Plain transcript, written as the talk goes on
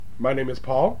My name is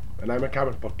Paul, and I'm a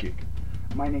comic book geek.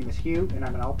 My name is Hugh, and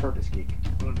I'm an all-purpose geek.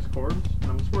 My name is Corbs,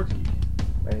 and I'm a sports geek.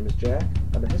 My name is Jack.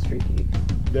 I'm a history geek.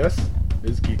 This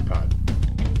is Geek Pod.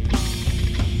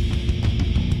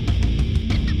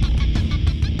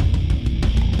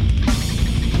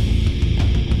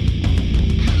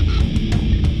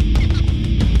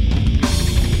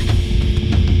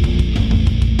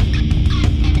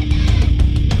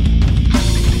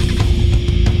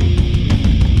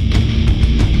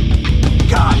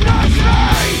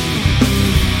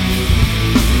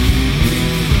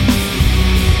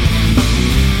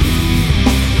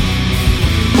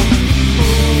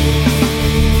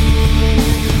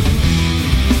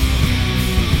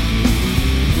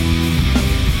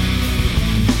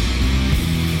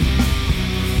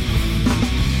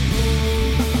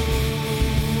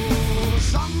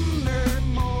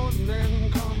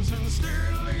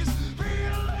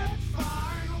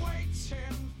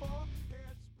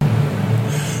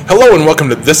 Hello and welcome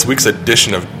to this week's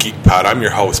edition of Geek Pod. I'm your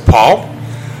host, Paul.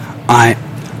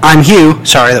 I'm Hugh.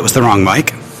 Sorry, that was the wrong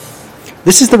mic.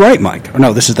 This is the right mic. Or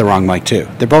no, this is the wrong mic too.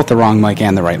 They're both the wrong mic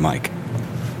and the right mic.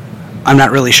 I'm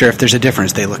not really sure if there's a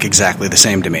difference. They look exactly the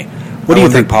same to me. What do you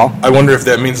think, Paul? I wonder if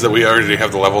that means that we already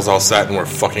have the levels all set and we're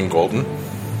fucking golden.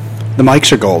 The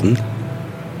mics are golden.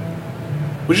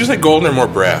 Would you say golden or more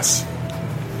brass?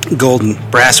 Golden.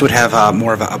 Brass would have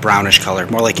more of a brownish color,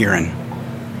 more like urine.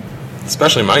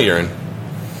 Especially my urine.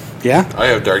 Yeah? I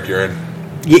have dark urine.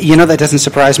 You know, that doesn't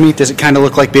surprise me. Does it kind of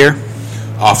look like beer?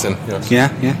 Often, yes. Yeah.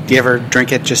 Do you ever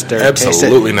drink it just to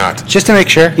Absolutely taste it? not. Just to make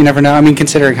sure. You never know. I mean,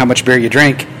 considering how much beer you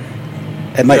drink,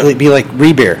 it might be like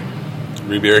re-beer.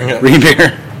 Re-beering it?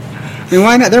 Re-beer. I mean,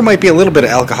 why not? There might be a little bit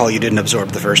of alcohol you didn't absorb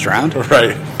the first round.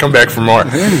 Right. Come back for more.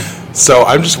 So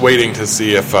I'm just waiting to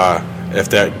see if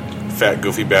that fat,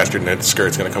 goofy bastard in that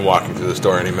skirt's going to come walking through the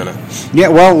store any minute. Yeah,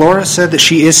 well, Laura said that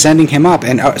she is sending him up.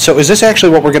 And so is this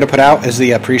actually what we're going to put out as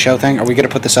the pre-show thing? Are we going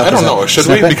to put this up? I don't know. Should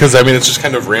we? Because, I mean, it's just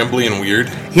kind of rambly and weird.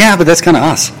 Yeah, but that's kind of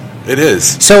us. It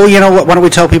is. So, you know what? Why don't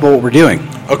we tell people what we're doing?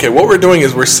 Okay, what we're doing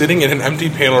is we're sitting in an empty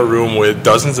panel room with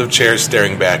dozens of chairs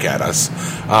staring back at us.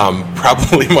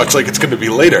 Probably much like it's going to be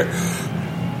later.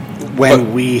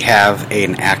 When we have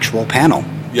an actual panel.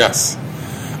 Yes.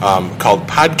 Called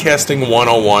Podcasting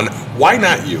 101. Why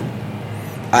not you?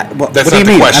 That's what do you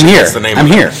mean? Question. I'm here. That's the name I'm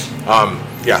of here.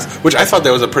 It. Yes, which I thought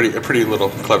that was a pretty little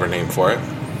clever name for it.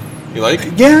 You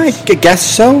like? Yeah, I guess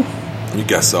so. You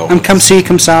guess so. I'm come see,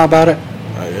 come saw about it.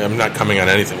 I'm not coming on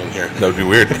anything in here. That would be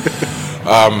weird.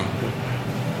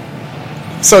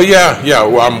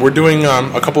 We're doing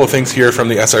a couple of things here from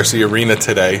the SRC Arena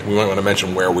today. We might want to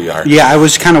mention where we are. Yeah, I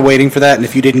was kind of waiting for that, and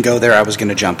if you didn't go there, I was going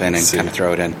to jump in and kind of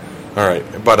throw it in. All right,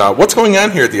 but what's going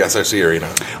on here at the SRC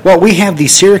Arena? Well, we have the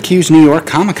Syracuse, New York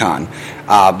Comic-Con.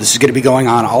 This is going to be going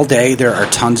on all day. There are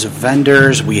tons of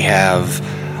vendors. We have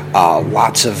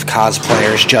lots of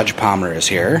cosplayers. Judge Palmer is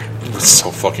here. It's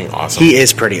so fucking awesome. He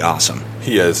is pretty awesome.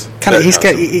 He is. Kind of.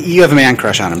 You have a man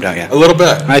crush on him, don't you? A little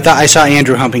bit. I thought I saw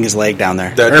Andrew humping his leg down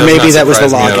there, or maybe that was the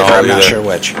lawgiver. I'm not sure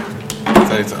which.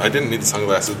 I didn't need the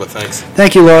sunglasses, but thanks.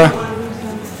 Thank you, Laura.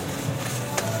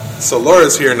 So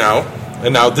Laura's here now.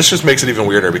 And now this just makes it even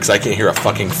weirder because I can't hear a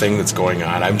fucking thing that's going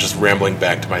on. I'm just rambling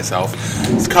back to myself.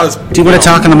 It's because, do you want to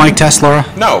talk on the mic test, Laura?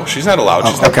 No, she's not allowed.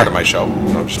 She's not okay. part of my show.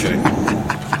 No, I'm just kidding.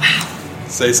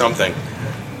 Say something.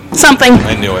 Something.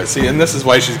 I knew it. See, and this is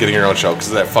why she's getting her own show, because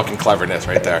of that fucking cleverness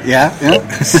right there. Yeah.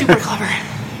 Super clever.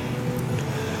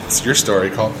 It's your story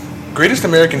called Greatest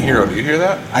American Hero. Do you hear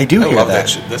that? I do hear love that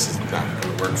shit. This is not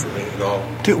going to work for me at all.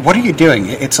 Dude, what are you doing?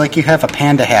 It's like you have a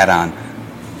panda hat on.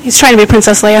 He's trying to be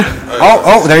Princess Leia.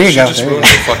 There you go. Just ruined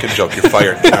your fucking joke. You're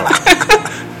fired. No.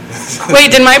 Wait,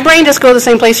 did my brain just go the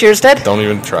same place yours did? Don't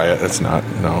even try it. It's not.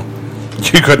 No.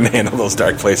 You couldn't handle those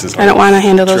dark places. I don't want to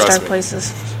handle those Trust dark me.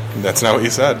 places. That's not what you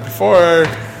said before.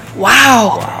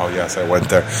 Wow. Wow, yes, I went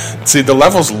there. See, the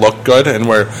levels look good, and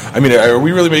are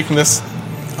we really making this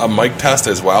a mic test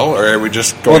as well, or are we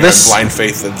just going on blind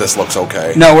faith that this looks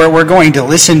okay? No, we're going to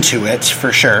listen to it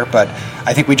for sure, but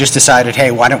I think we just decided,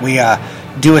 hey, why don't we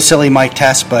do a silly mic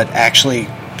test, but actually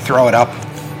throw it up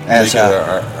as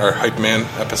our hype man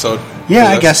episode? Yeah,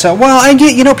 I guess so. Well,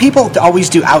 people always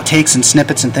do outtakes and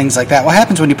snippets and things like that. What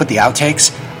happens when you put the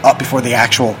outtakes up before the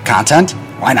actual content?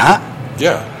 Why not?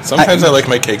 Yeah. Sometimes I like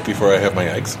my cake before I have my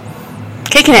eggs.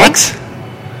 Cake and eggs?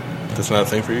 That's not a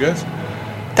thing for you guys?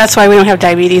 That's why we don't have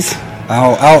diabetes.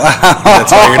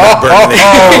 That's why you're not burning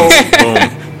eggs. Boom.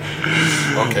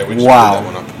 Okay, we just put that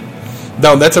one up.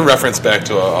 No, that's a reference back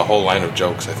to a whole line of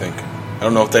jokes, I think. I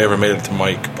don't know if they ever made it to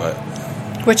Mike, but...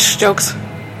 Which jokes?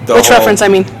 Which reference, I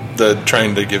mean? The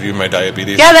trying to give you my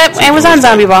diabetes. Yeah, that Amazon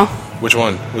Zombie Ball. Which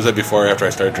one? Was that before or after I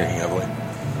started drinking heavily?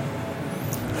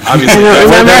 Obviously,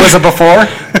 There was a before?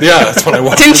 Yeah, that's when I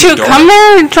walked Didn't you come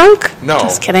there drunk? No.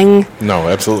 Just kidding. No,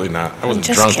 absolutely not. I wasn't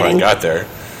Just drunk kidding. when I got there.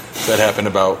 That happened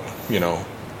about,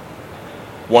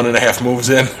 1.5 moves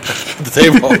in at the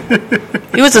table.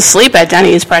 He was asleep at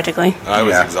Denny's, practically. I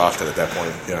was exhausted at that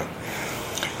point, yeah.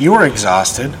 You were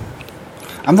exhausted.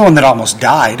 I'm the one that almost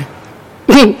died.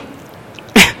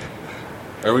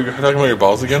 Are we talking about your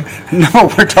balls again?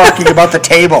 No, we're talking about the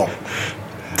table.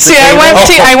 See,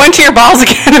 I went to your balls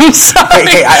again. I'm sorry.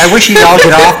 Hey, I wish you'd all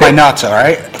get off my nuts, all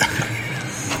right?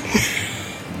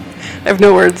 I have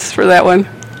no words for that one.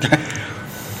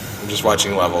 I'm just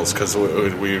watching levels because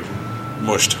we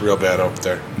mushed real bad up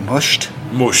there. Mushed?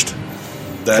 Mushed.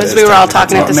 Because we were all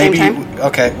talking at the same time.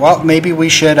 Okay, well, maybe we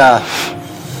should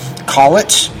call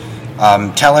it.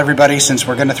 Tell everybody, since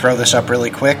we're going to throw this up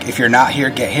really quick, if you're not here,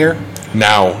 get here.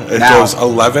 Now. It goes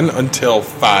 11 until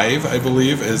 5, I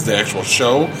believe, is the actual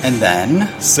show. And then?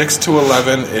 6 to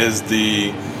 11 is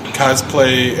the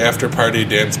cosplay after-party,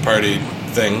 dance party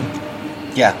thing.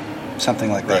 Yeah, something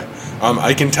like that. Right.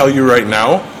 I can tell you right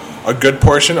now, a good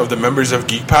portion of the members of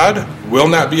GeekPod will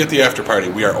not be at the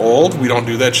after-party. We are old, we don't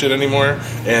do that shit anymore,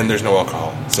 and there's no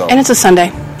alcohol. And it's a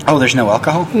Sunday. Oh, there's no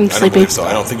alcohol? I'm I sleepy. don't believe so.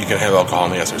 I don't think you can have alcohol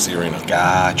in the SRC arena.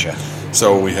 Gotcha.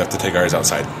 So we have to take ours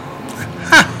outside.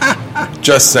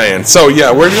 Just saying. So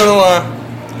yeah, we're gonna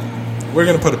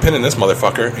put a pin in this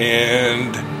motherfucker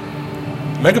and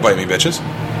megabyte me, bitches.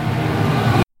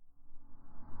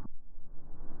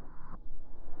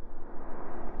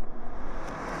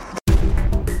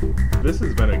 This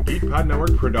has been a GeekPod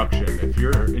Network production. If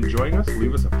you're enjoying us,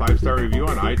 leave us a 5-star review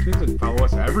on iTunes and follow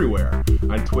us everywhere.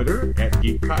 On Twitter, at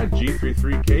GeekPod,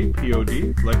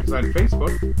 G33KPOD. Like us on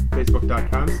Facebook,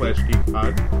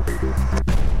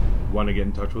 facebook.com/GeekPod. Want to get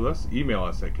in touch with us? Email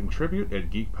us at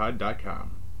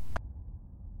contribute@geekpod.com.